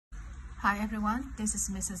Hi everyone, this is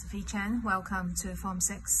Mrs. V Chen. Welcome to Form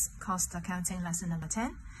 6 Cost Accounting Lesson number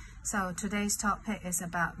 10. So today's topic is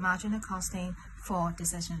about marginal costing for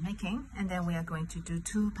decision making, and then we are going to do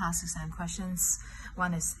two past exam questions.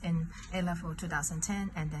 One is in A-Level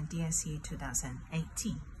 2010 and then DSE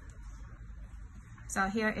 2018. So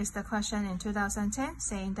here is the question in 2010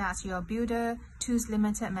 saying that your builder Tools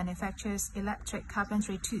Limited manufactures electric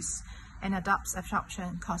carpentry tools and adopts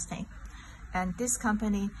absorption costing. And this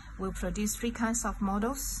company will produce three kinds of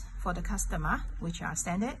models for the customer, which are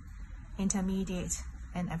standard, intermediate,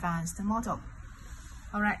 and advanced model.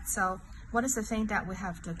 Alright, so what is the thing that we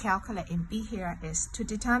have to calculate in B here is to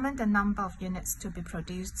determine the number of units to be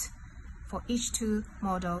produced for each tool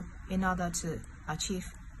model in order to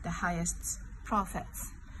achieve the highest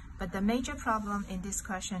profits. But the major problem in this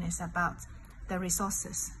question is about the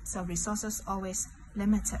resources. So resources always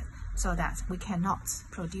limited, so that we cannot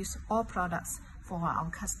produce all products for our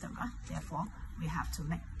customer. Therefore, we have to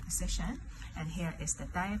make a decision. And here is the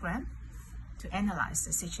diagram to analyze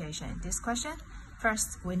the situation in this question.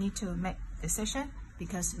 First, we need to make a decision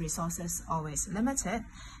because resources always limited,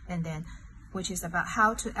 and then which is about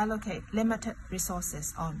how to allocate limited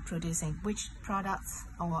resources on producing which products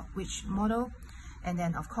or which model. And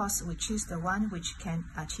then, of course, we choose the one which can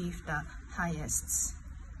achieve the highest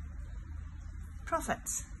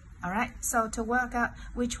profits. Alright, so to work out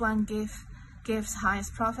which one gives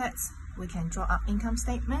highest profits, we can draw up income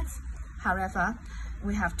statements. However,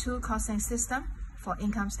 we have two costing systems for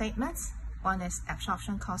income statements. One is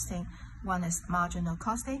absorption costing, one is marginal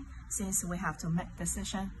costing. Since we have to make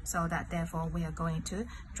decision, so that therefore we are going to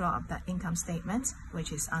draw up the income statement,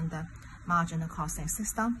 which is under marginal costing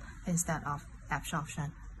system instead of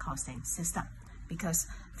absorption costing system, because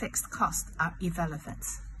fixed costs are irrelevant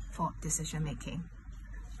for decision making,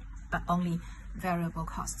 but only variable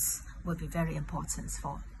costs will be very important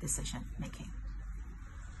for decision making.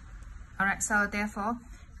 Alright, so therefore,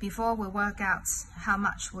 before we work out how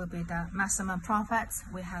much will be the maximum profits,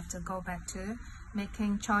 we have to go back to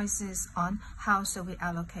making choices on how should we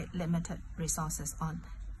allocate limited resources on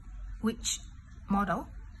which model.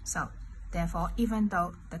 So therefore, even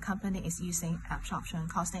though the company is using absorption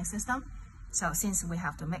costing system, so since we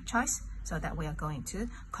have to make choice, so that we are going to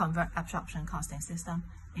convert absorption costing system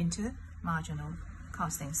into marginal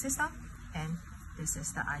costing system. And this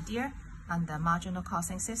is the idea under marginal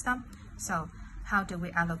costing system. So how do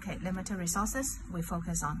we allocate limited resources? We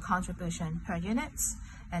focus on contribution per unit,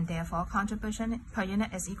 and therefore contribution per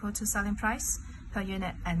unit is equal to selling price per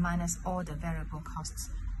unit and minus all the variable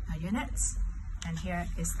costs per unit. And here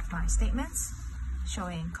is my statements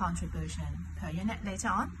showing contribution per unit later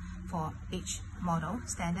on for each model,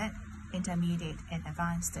 standard, intermediate, and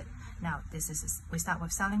advanced. Now this is, we start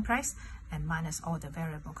with selling price and minus all the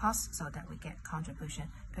variable costs so that we get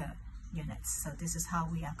contribution per unit. So this is how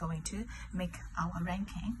we are going to make our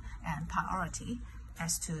ranking and priority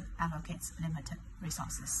as to allocate limited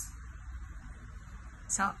resources.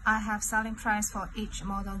 So I have selling price for each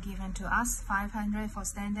model given to us, 500 for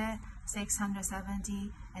standard,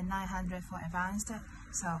 670 and 900 for advanced.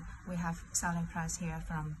 So we have selling price here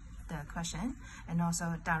from the question, and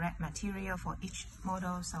also direct material for each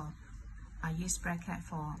model. So I use bracket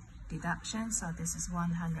for deduction. So this is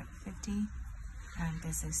 150, and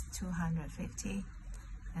this is 250,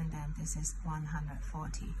 and then this is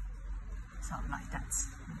 140. So like that,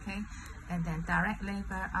 okay? And then direct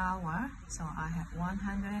labor hour, so I have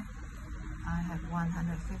 100, I have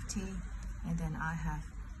 150, and then I have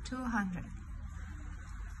 200.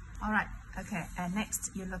 Alright, okay, and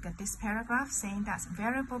next you look at this paragraph saying that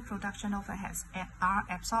variable production overheads are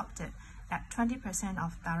absorbed at 20%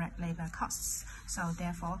 of direct labor costs. So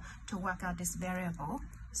therefore, to work out this variable,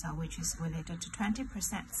 so which is related to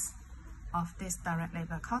 20% of this direct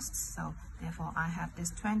labor costs, so therefore I have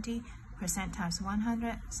this 20% times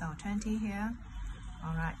 100, so 20 here.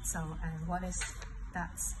 Alright, so and what is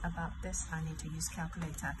that's about this? I need to use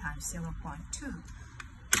calculator times 0.2.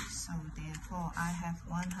 So therefore I have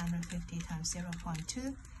 150 times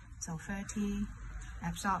 0.2, so 30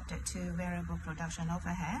 absorbed to variable production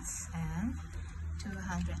overheads, and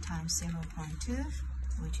 200 times 0.2,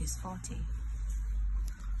 which is 40.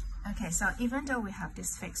 Okay, so even though we have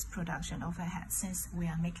this fixed production overhead, since we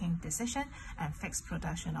are making decision, and fixed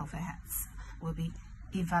production overheads will be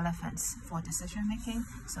irrelevant for decision making,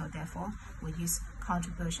 so therefore we use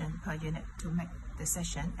contribution per unit to make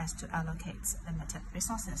decision as to allocate limited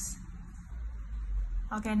resources.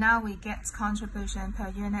 Okay, now we get contribution per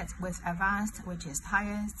unit with advanced, which is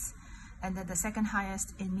highest, and then the second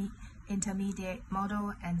highest in intermediate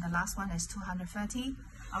model, and the last one is 230.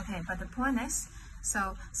 Okay, but the point is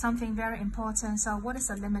So something very important. So what is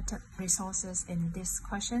the limited resources in this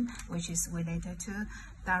question, which is related to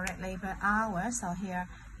direct labor hours? So here,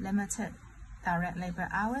 limited direct labor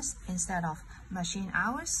hours instead of machine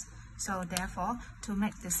hours. So therefore, to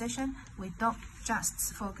make decision, we don't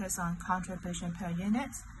just focus on contribution per unit,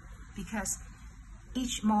 because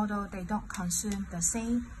each model, they don't consume the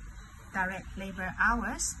same direct labor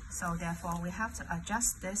hours. So therefore, we have to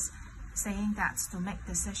adjust this, saying that to make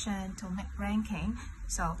decision, to make ranking,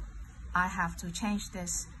 so I have to change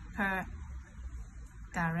this per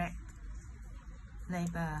direct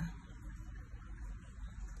labor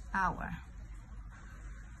hour,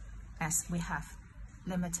 as we have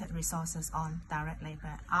limited resources on direct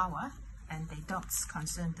labor hour and they don't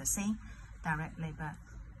consume the same direct labor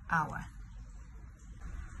hour.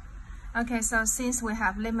 Okay, so since we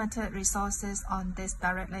have limited resources on this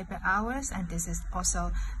direct labor hours, and this is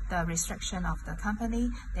also the restriction of the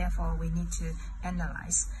company, therefore we need to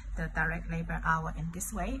analyze the direct labor hour in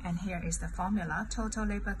this way. And here is the formula. Total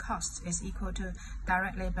labor cost is equal to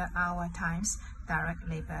direct labor hour times direct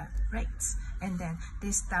labor rates. And then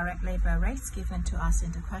this direct labor rates given to us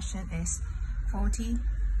in the question is $40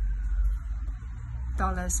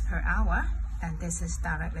 per hour. And this is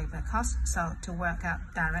direct labor cost. So to work out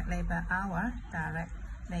direct labor hour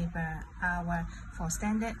for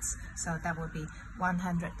standards, so that would be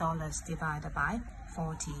 $100 divided by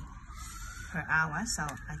 40 per hour. So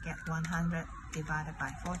I get 100 divided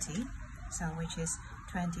by 40, so which is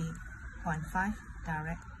 20.5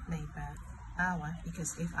 direct labor hour.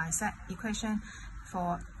 Because if I set equation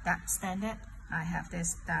for that standard, I have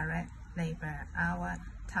this direct labor hour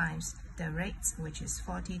times the rate, which is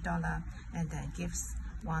 $40, and then gives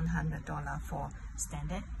 $100 for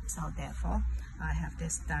standard. So therefore, I have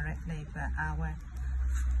this direct labor hour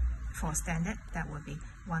for standard, that would be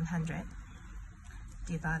 100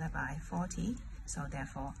 divided by 40. So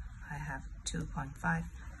therefore, I have 2.5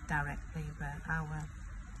 direct labor hour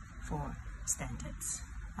for standards.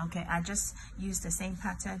 Okay, I just use the same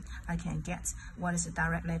pattern. I can get what is the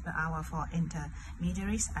direct labor hour for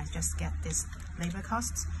intermediaries. I just get this labor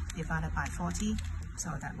costs divided by 40,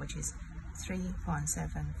 so that which is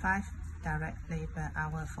 3.75 direct labor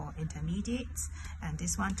hour for intermediates. And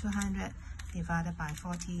this one, 200 divided by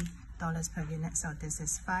 $40 per unit, so this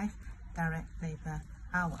is 5 direct labor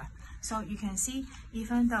hour. So you can see,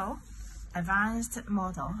 even though advanced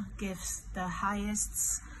model gives the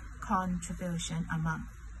highest contribution among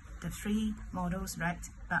the 3 models, right?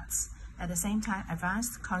 But at the same time,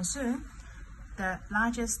 advanced consume the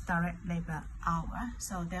largest direct labor hour.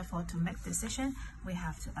 So therefore, to make decision, we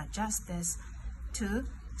have to adjust this to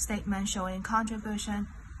statement showing contribution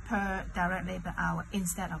per direct labor hour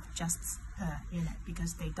instead of just per unit,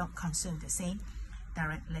 because they don't consume the same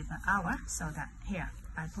direct labor hour. So that here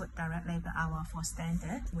I put direct labor hour for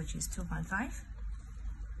standard, which is 2.5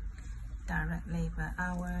 direct labor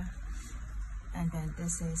hour, and then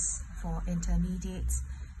this is for intermediates,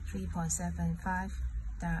 3.75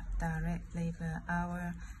 direct labor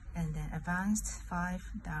hour, and then advanced 5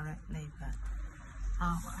 direct labor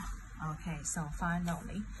hour. Okay, so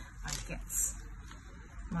finally I get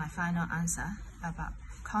my final answer about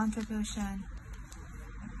contribution.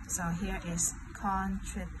 So here is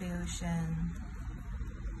contribution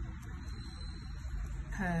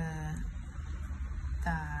per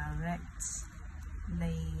direct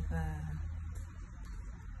labor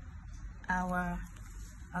hour.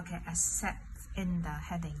 Okay, I set in the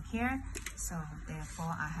heading here. So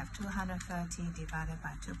therefore, I have 230 divided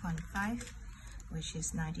by 2.5, which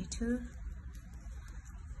is 92.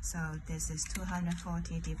 So this is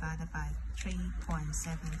 240 divided by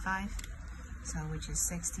 3.75, so which is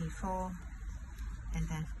 64. And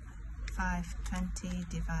then 520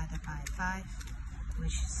 divided by 5,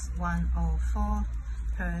 which is 104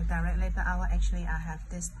 per direct labor hour. Actually, I have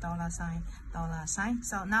this dollar sign.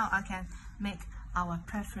 So now I can make our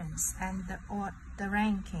preference and the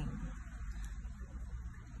ranking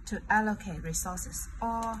to allocate resources,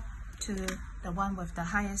 or to the one with the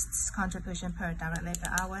highest contribution per direct labor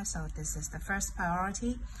hour. So this is the first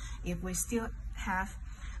priority. If we still have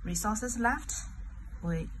resources left,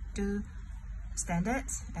 we do standard,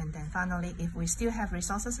 and then finally, if we still have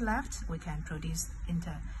resources left, we can produce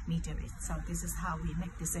intermediaries. So this is how we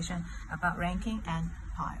make decision about ranking and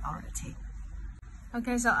priority.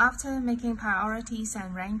 Okay, so after making priorities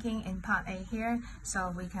and ranking in part A here,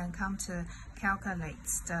 so we can come to calculate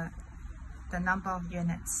the number of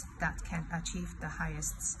units that can achieve the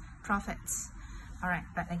highest profits. Alright,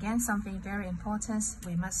 but again, something very important,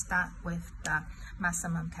 we must start with the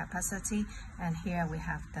maximum capacity, and here we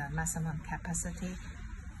have the maximum capacity.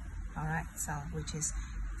 Alright, so which is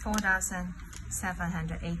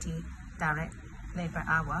 4,780 direct labor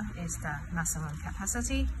hour is the maximum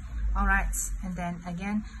capacity. Alright, and then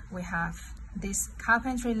again we have this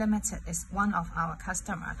Carpentry Limited is one of our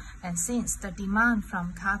customer, and since the demand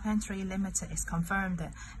from Carpentry Limited is confirmed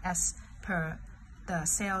as per the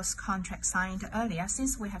sales contract signed earlier,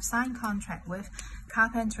 since we have signed contract with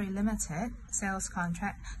Carpentry Limited sales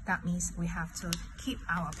contract, that means we have to keep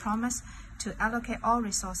our promise to allocate all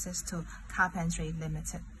resources to Carpentry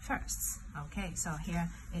Limited first. Okay, so here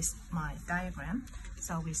is my diagram.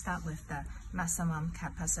 So we start with the maximum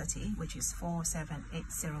capacity, which is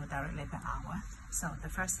 4,780 direct labor hour. So the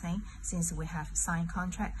first thing, since we have signed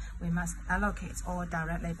contract, we must allocate all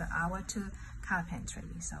direct labor hour to Carpentry.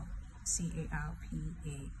 So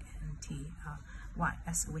CARPANTRY,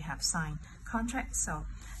 as we have signed contract. So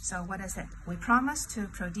what is it? We promise to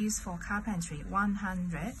produce for Carpentry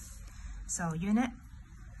 100 unit.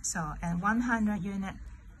 So and 100 unit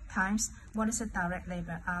times what is the direct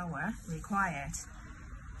labor hour required?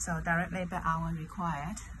 So direct labor hour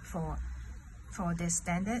required for this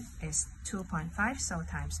standard is 2.5. So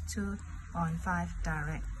times 2.5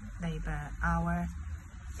 direct labor hour,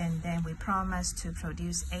 and then we promise to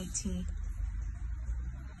produce 80.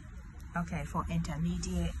 Okay, for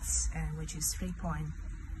intermediates, and which is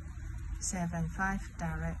 3.75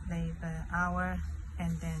 direct labor hour,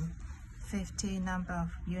 and then 50 number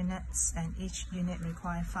of units, and each unit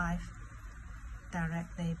require 5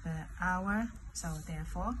 direct labor hour. So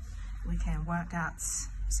therefore we can work out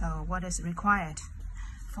what is required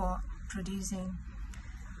for producing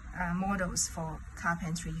models for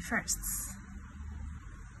Carpentry first.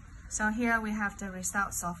 So here we have the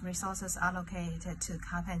results of resources allocated to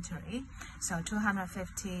Carpentry. So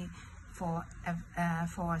 250 for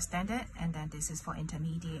standard, and then this is for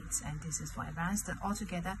intermediates, and this is for advanced.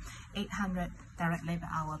 Altogether 800 direct labor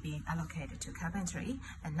hour being allocated to Carpentry.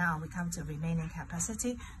 And now we come to remaining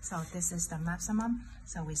capacity. So this is the maximum.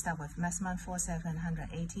 So we start with maximum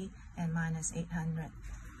 4,780 and minus 800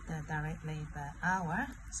 the direct labor hour,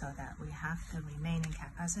 so that we have the remaining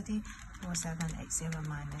capacity 4,780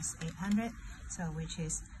 minus 800, so which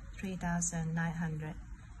is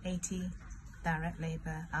 3,980 direct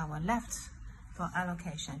labor hour left for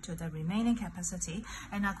allocation to the remaining capacity.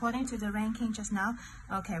 And according to the ranking just now,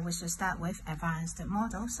 okay, we should start with advanced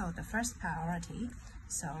model. So the first priority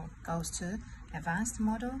goes to advanced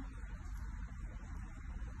model.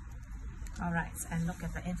 Alright, and look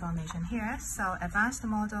at the information here. So advanced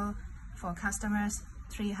model for customers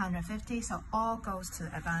 350, so all goes to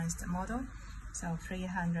advanced model. So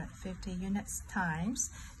 350 units times,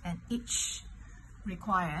 and each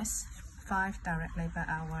requires 5 direct labor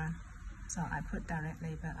hour. So I put direct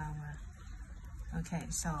labor hour. Okay,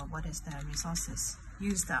 so what is the resources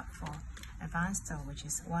used up for advanced, which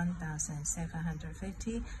is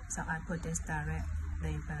 1,750. So I put this direct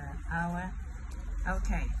labor hour.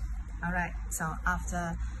 Okay. Alright, so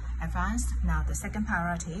after advanced, now the second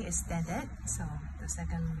priority is standard. So the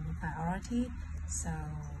second priority, so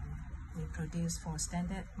we produce for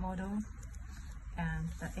standard model, and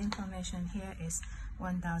the information here is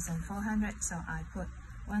 1,400. So I put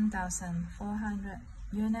 1,400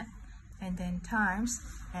 unit, and then times,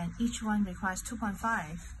 and each one requires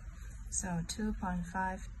 2.5. So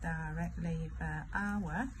 2.5 direct labor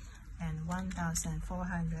hour, and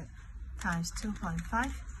 1,400 times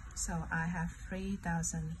 2.5. So I have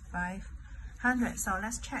 3,500. So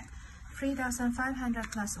let's check.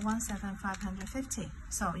 3,500 plus 1,750.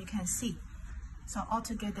 So you can see. So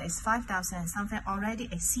altogether is 5,000 something, already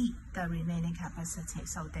exceed the remaining capacity.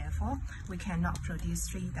 So therefore, we cannot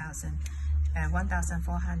produce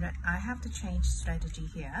 1,400. I have to change strategy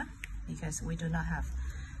here because we do not have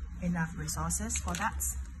enough resources for that,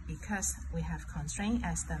 because we have constraint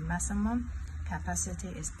as the maximum capacity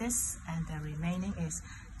is this, and the remaining is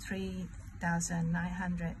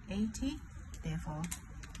 3,980. Therefore,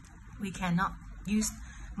 we cannot use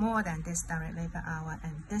more than this direct labor hour,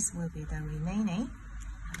 and this will be the remaining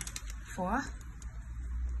for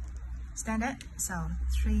standard. So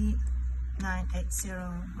 3,980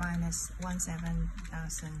 minus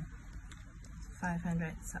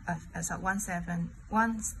 1,750. So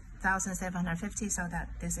 1,750. So that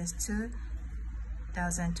this is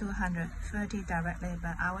 2,230 direct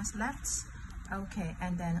labor hours left. Okay,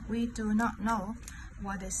 and then we do not know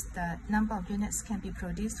what is the number of units can be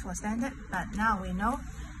produced for standard, but now we know.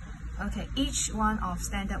 Okay, each one of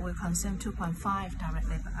standard will consume 2.5 direct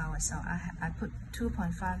labor hours. So I put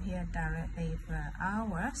 2.5 here direct labor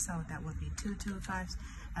hour. So that would be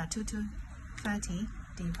 2,230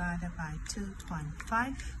 divided by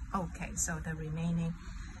 2.5. Okay, so the remaining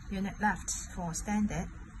unit left for standard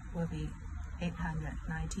will be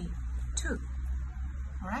 892.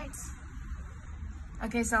 All right.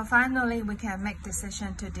 Okay, so finally we can make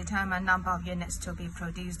decision to determine number of units to be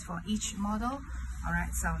produced for each model. All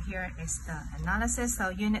right, so here is the analysis. So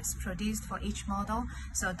units produced for each model.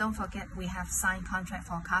 So don't forget we have signed contract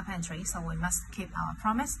for carpentry, so we must keep our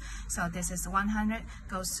promise. So this is 100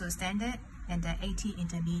 goes to standard, and then 80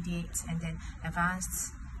 intermediate, and then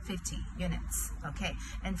advanced 50 units. Okay,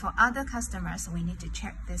 and for other customers, we need to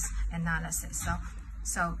check this analysis.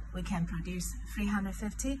 So we can produce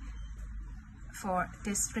 350 for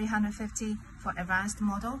this 350 for advanced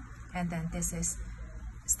model, and then this is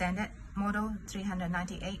standard model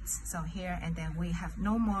 398. So here, and then we have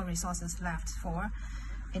no more resources left for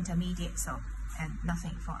intermediate, so and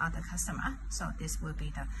nothing for other customer. So this will be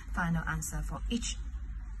the final answer for each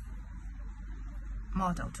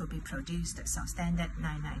model to be produced. So standard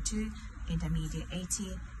 992, intermediate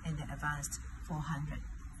 80, and the advanced 400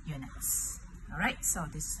 units. Alright, so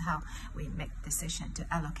this is how we make decision to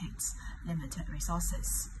allocate limited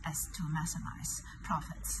resources as to maximize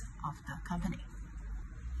profits of the company.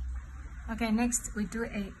 Okay, next we do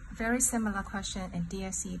a very similar question in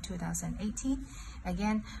DSC 2018.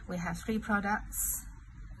 Again, we have 3 products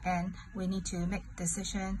and we need to make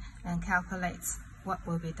decision and calculate what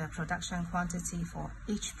will be the production quantity for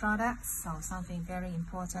each product. So something very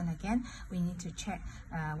important again, we need to check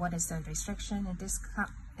what is the restriction in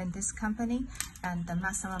this company and the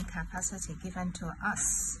maximum capacity given to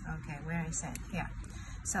us. Okay, where is it? Here.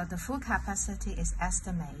 So the full capacity is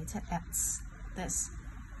estimated at this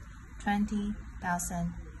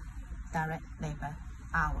 20,000 direct labor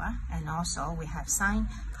hour, and also we have signed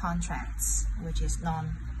contracts which is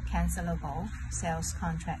non-cancelable sales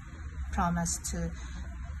contract promise to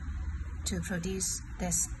produce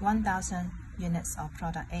this 1,000 units of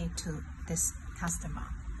product A to this customer.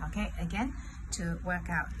 Okay, again, to work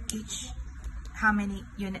out each how many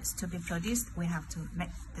units to be produced, we have to make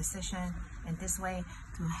decision in this way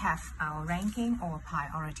to have our ranking or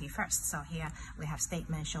priority first. So here we have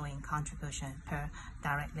statement showing contribution per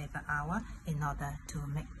direct labor hour in order to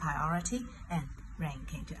make priority and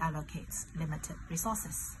ranking to allocate limited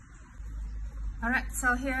resources. Alright,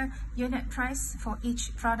 so here unit price for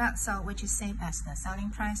each product, so which is same as the selling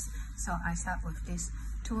price. So I start with this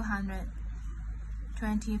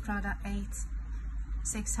 220 product 8,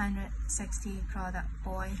 660 product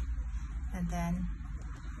boy, and then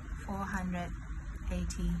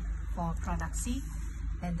 480 for product C,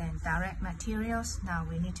 and then direct materials. Now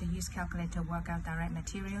we need to use calculator to work out direct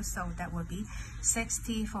materials, so that will be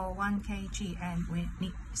 60 for 1 kg, and we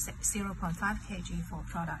need 0.5 kg for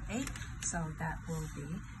product A, so that will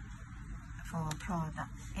be for product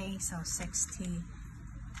A, so 60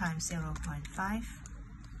 times 0.5,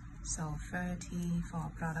 so 30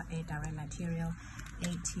 for product A direct material,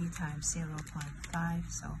 80 times 0.5,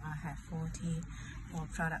 so I have 40 for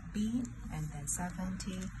product B, and then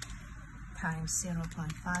 70 times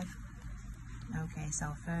 0.5, okay,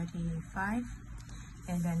 so 35,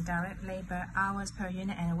 and then direct labor hours per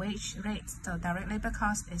unit and wage rate. So direct labor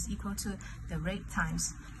cost is equal to the rate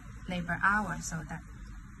times labor hour, so that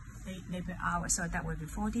labor hour, so that will be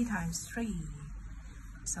 40 times 3,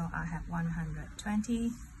 so I have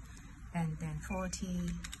 120, and then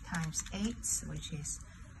 40 times 8, which is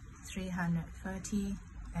 330,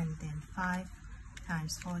 and then 5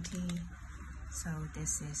 times 40, so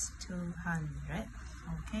this is 200.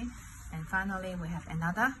 Okay, and finally we have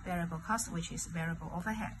another variable cost, which is variable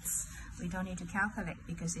overheads. We don't need to calculate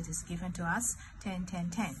because it is given to us 10, 10,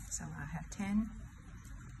 10, so I have 10,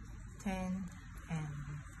 10, and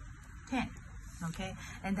 10. Okay,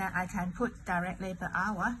 and then I can put direct labor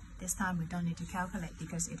hour. This time we don't need to calculate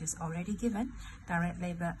because it is already given. Direct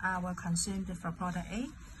labor hour consumed for product A,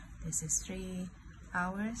 this is 3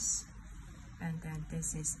 hours, and then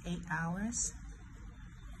this is 8 hours,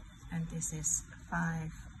 and this is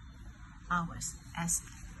 5 hours, as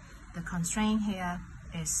the constraint here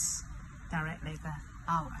is direct labor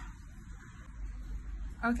hour.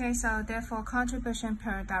 Okay, so therefore contribution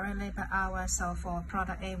per direct labor hour, so for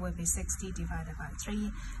product A will be 60 divided by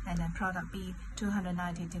 3, and then product B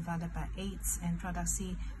 290 divided by 8, and product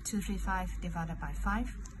C 235 divided by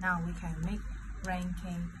 5. Now we can make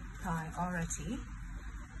ranking priority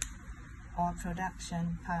or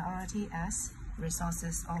production priority as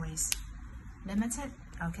resources always limited.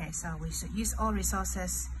 Okay, so we should use all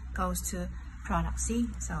resources goes to product C,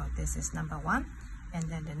 so this is number 1, and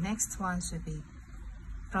then the next one should be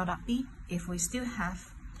product B. If we still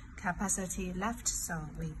have capacity left, so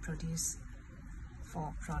we produce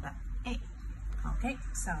for product A. Okay,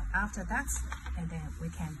 so after that, and then we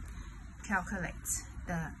can calculate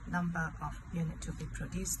the number of units to be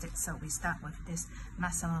produced. So we start with this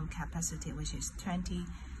maximum capacity, which is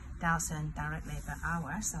 20,000 direct labor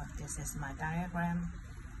hours. So this is my diagram,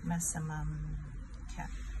 maximum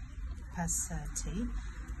capacity,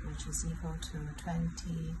 which is equal to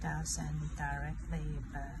 20,000 direct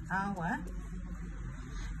labor hour.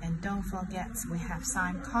 And don't forget, we have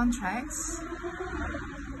signed contracts.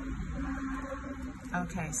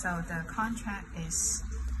 Okay, so the contract is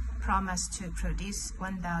promised to produce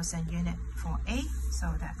 1,000 units for A.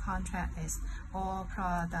 So that contract is all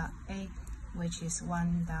product A, which is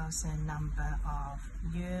 1,000 number of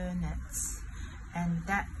units. And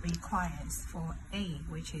that requires for A,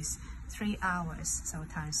 which is 3 hours. So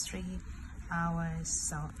times 3 hours.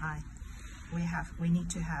 So we need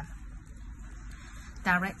to have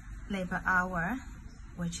direct labor hour,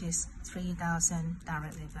 which is 3,000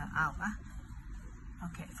 direct labor hour.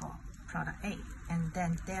 Okay, for product A. And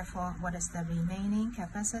then therefore, what is the remaining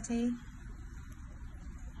capacity?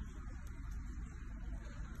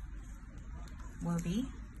 Will be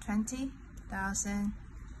 20,000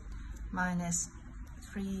 minus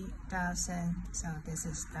 3,000. So this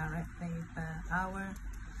is direct labor hour.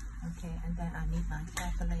 Okay, and then I need my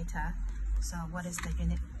calculator. So what is the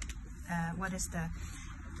unit? What is the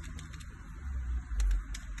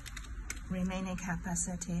remaining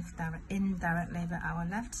capacity indirect labor hour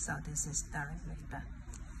left? So this is direct labor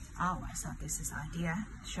hour. So this is idea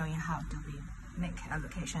showing how do we make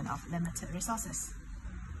allocation of limited resources.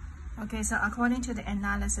 Okay, so according to the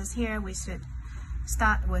analysis here, we should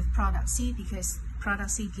start with product C because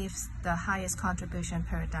product C gives the highest contribution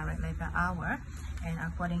per direct labor hour. And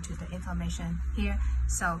according to the information here,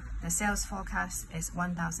 so the sales forecast is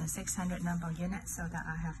 1,600 number of units, so that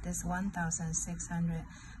I have this 1,600.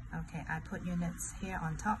 Okay, I put units here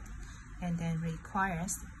on top, and then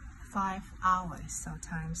requires 5 hours, so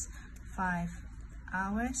times 5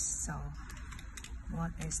 hours. So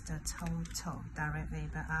what is the total direct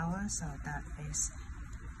labor hour? So that is,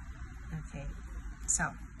 okay,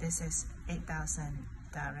 so this is 8,000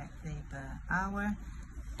 direct labor hour.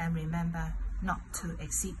 And remember not to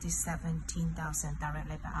exceed this 17,000 direct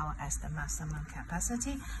labor hour as the maximum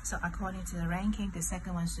capacity. So according to the ranking, the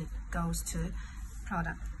second one goes to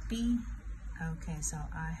product B. Okay, so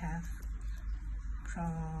I have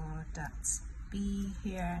product B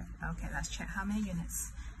here. Okay, let's check how many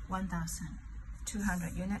units.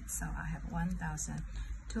 1,200 units. So I have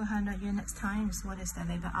 1,200 units times, what is the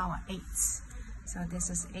labor hour? 8. So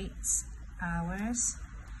this is 8 hours.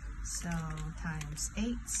 So times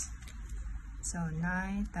 8. So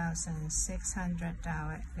 9,600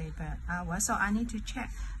 direct labor hours. So I need to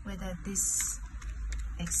check whether this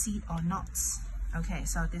exceed or not. Okay,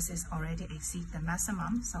 so this is already exceed the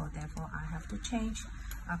maximum, so therefore I have to change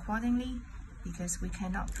accordingly because we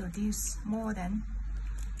cannot produce more than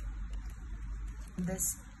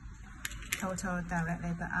this total direct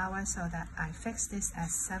labor hour, so that I fix this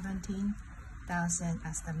as 17,000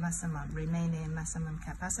 as the maximum, remaining maximum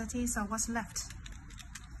capacity. So what's left?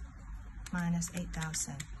 Minus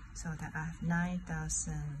 8,000, so that I have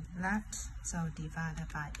 9,000 left. So divided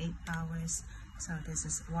by 8 hours. So this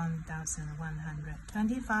is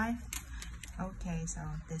 1,125. Okay, so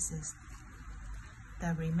this is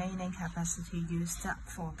the remaining capacity used up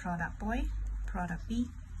for product B,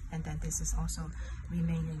 and then this is also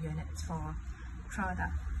remaining units for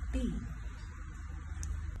product B.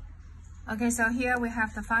 Okay, so here we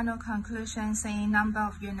have the final conclusion saying number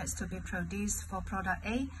of units to be produced for product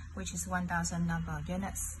A, which is 1,000 number of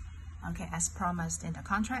units. Okay, as promised in the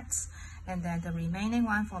contracts. And then the remaining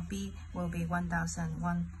one for B will be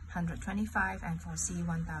 1,125 and for C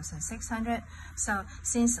 1,600. So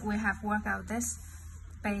since we have worked out this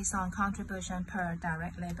based on contribution per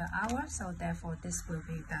direct labor hour, so therefore this will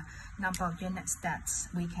be the number of units that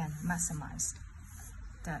we can maximize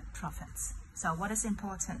the profits. So what is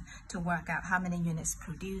important to work out how many units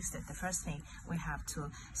produced? The first thing, we have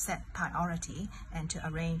to set priority and to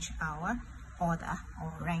arrange our order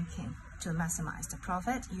or ranking to maximize the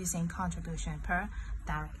profit using contribution per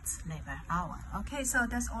direct labor hour. Okay, so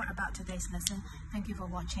that's all about today's lesson. Thank you for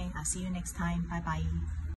watching. I'll see you next time. Bye bye.